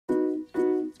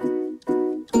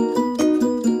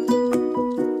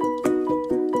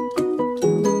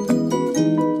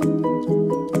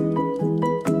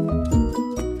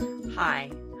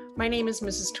My name is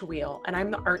Mrs. Tawil, and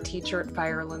I'm the art teacher at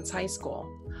Firelands High School.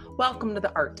 Welcome to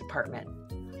the art department.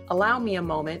 Allow me a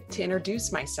moment to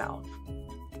introduce myself.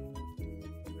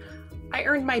 I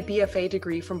earned my BFA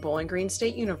degree from Bowling Green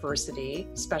State University,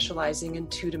 specializing in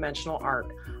two-dimensional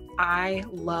art. I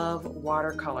love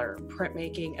watercolor,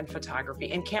 printmaking, and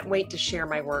photography, and can't wait to share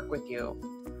my work with you.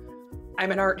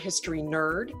 I'm an art history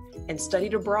nerd and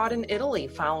studied abroad in Italy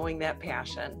following that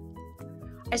passion.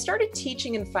 I started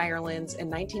teaching in Firelands in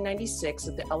 1996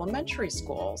 at the elementary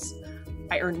schools.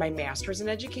 I earned my master's in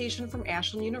education from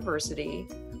Ashland University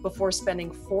before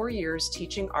spending 4 years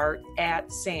teaching art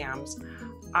at Sam's.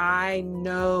 I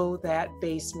know that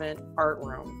basement art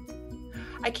room.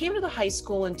 I came to the high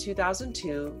school in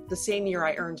 2002, the same year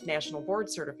I earned National Board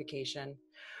Certification,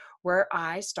 where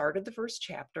I started the first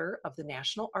chapter of the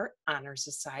National Art Honor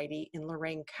Society in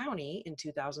Lorain County in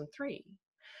 2003.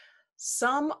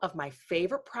 Some of my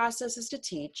favorite processes to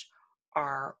teach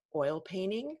are oil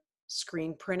painting,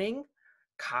 screen printing,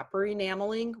 copper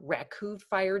enameling,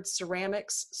 raccoon-fired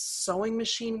ceramics, sewing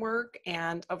machine work,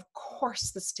 and of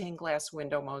course the stained glass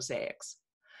window mosaics.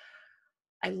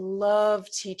 I love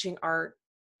teaching art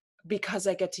because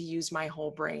I get to use my whole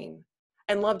brain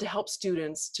and love to help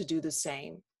students to do the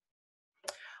same.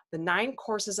 The 9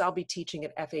 courses I'll be teaching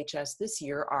at FHS this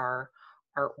year are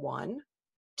Art 1,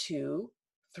 2,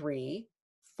 3,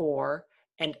 4,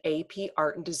 and AP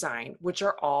Art and Design, which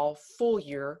are all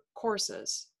full-year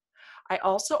courses. I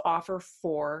also offer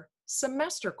 4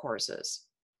 semester courses.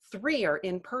 3 are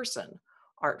in person: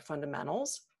 Art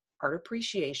Fundamentals, Art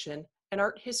Appreciation, and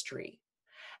Art History.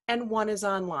 And 1 is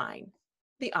online,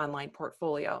 the online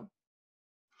portfolio.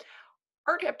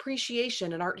 Art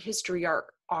Appreciation and Art History are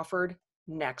offered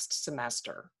next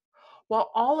semester. While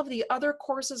all of the other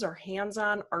courses are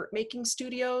hands-on art-making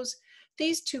studios,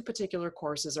 these 2 particular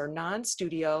courses are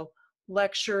non-studio,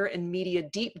 lecture, and media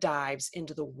deep dives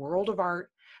into the world of art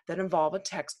that involve a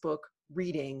textbook,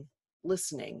 reading,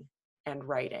 listening, and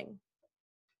writing.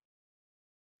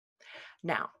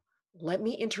 Now, let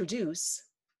me introduce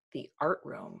the art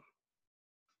room.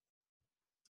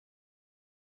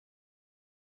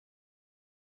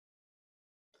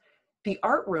 The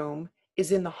art room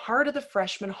is in the heart of the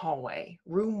freshman hallway,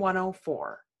 room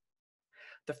 104.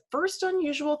 The first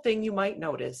unusual thing you might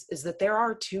notice is that there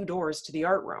are 2 doors to the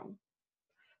art room.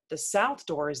 The south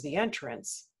door is the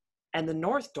entrance, and the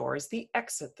north door is the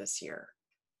exit this year.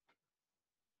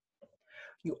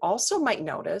 You also might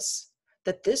notice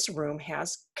that this room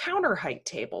has counter height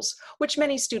tables, which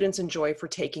many students enjoy for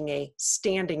taking a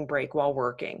standing break while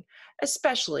working,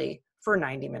 especially for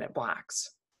 90-minute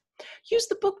blocks. Use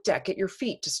the book deck at your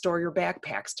feet to store your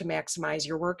backpacks to maximize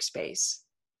your workspace.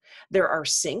 There are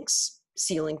sinks,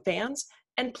 ceiling fans,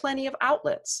 and plenty of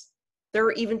outlets. There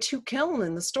are even 2 kilns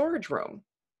in the storage room.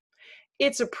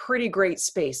 It's a pretty great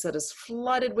space that is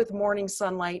flooded with morning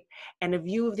sunlight and a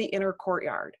view of the inner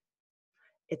courtyard.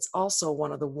 It's also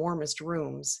one of the warmest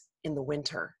rooms in the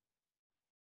winter.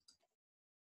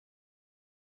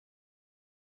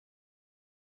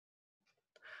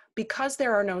 Because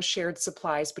there are no shared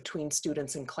supplies between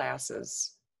students and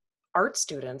classes, art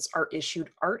students are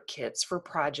issued art kits for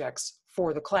projects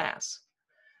for the class.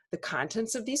 The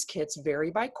contents of these kits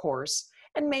vary by course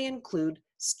and may include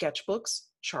sketchbooks,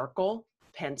 charcoal,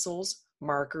 pencils,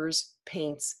 markers,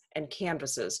 paints, and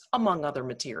canvases, among other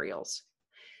materials.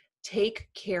 Take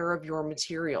care of your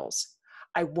materials.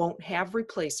 I won't have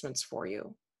replacements for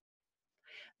you.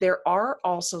 There are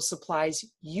also supplies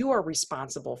you are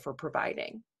responsible for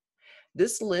providing.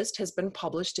 This list has been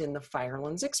published in the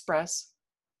Firelands Express,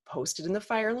 posted in the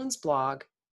Firelands blog,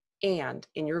 and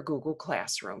in your Google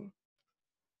Classroom.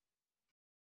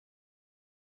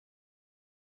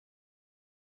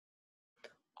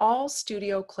 All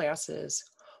studio classes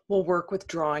will work with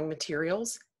drawing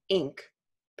materials, ink,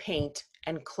 paint,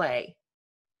 and clay.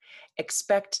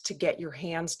 Expect to get your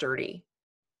hands dirty.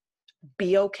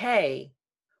 Be okay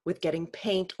with getting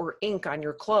paint or ink on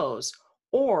your clothes,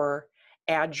 or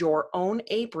add your own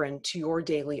apron to your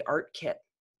daily art kit.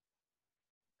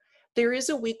 There is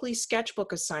a weekly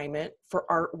sketchbook assignment for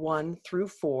Art 1 through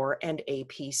 4 and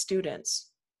AP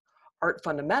students. Art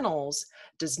Fundamentals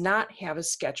does not have a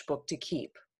sketchbook to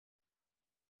keep.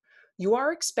 You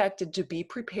are expected to be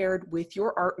prepared with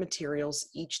your art materials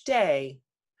each day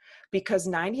because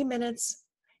 90 minutes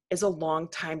is a long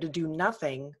time to do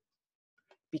nothing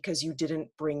because you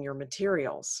didn't bring your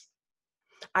materials.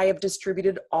 I have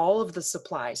distributed all of the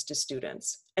supplies to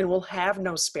students and will have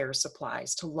no spare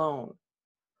supplies to loan.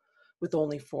 With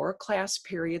only 4 class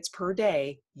periods per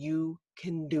day, you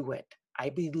can do it. I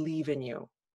believe in you.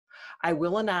 I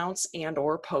will announce and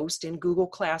or post in Google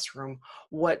Classroom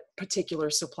what particular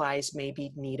supplies may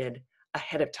be needed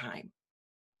ahead of time.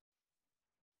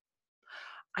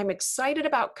 I'm excited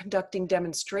about conducting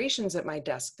demonstrations at my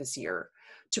desk this year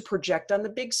to project on the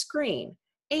big screen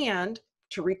and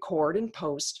to record and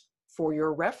post for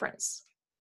your reference.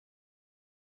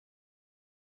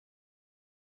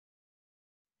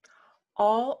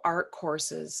 All art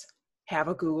courses have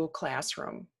a Google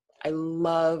Classroom. I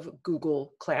love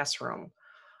Google Classroom.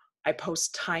 I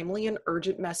post timely and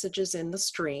urgent messages in the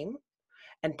stream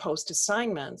and post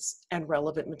assignments and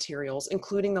relevant materials,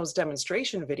 including those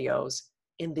demonstration videos,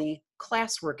 in the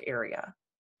classwork area.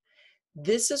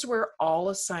 This is where all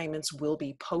assignments will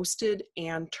be posted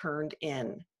and turned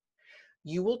in.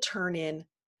 You will turn in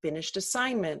finished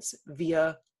assignments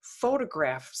via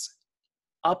photographs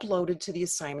uploaded to the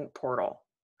assignment portal.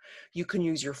 You can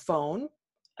use your phone,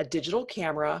 a digital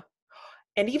camera,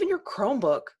 and even your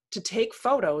Chromebook to take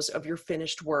photos of your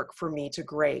finished work for me to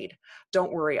grade.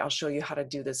 Don't worry, I'll show you how to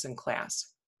do this in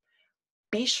class.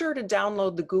 Be sure to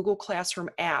download the Google Classroom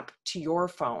app to your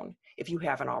phone if you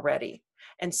haven't already,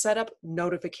 and set up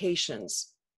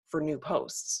notifications for new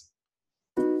posts.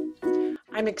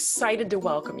 I'm excited to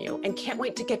welcome you and can't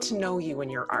wait to get to know you and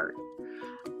your art.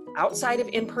 Outside of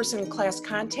in-person class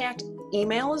contact,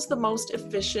 email is the most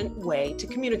efficient way to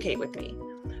communicate with me.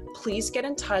 Please get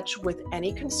in touch with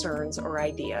any concerns or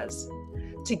ideas.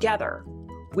 Together,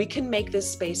 we can make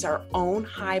this space our own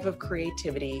hive of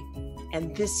creativity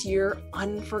and this year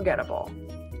unforgettable.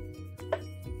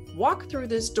 Walk through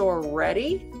this door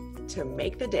ready to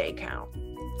make the day count.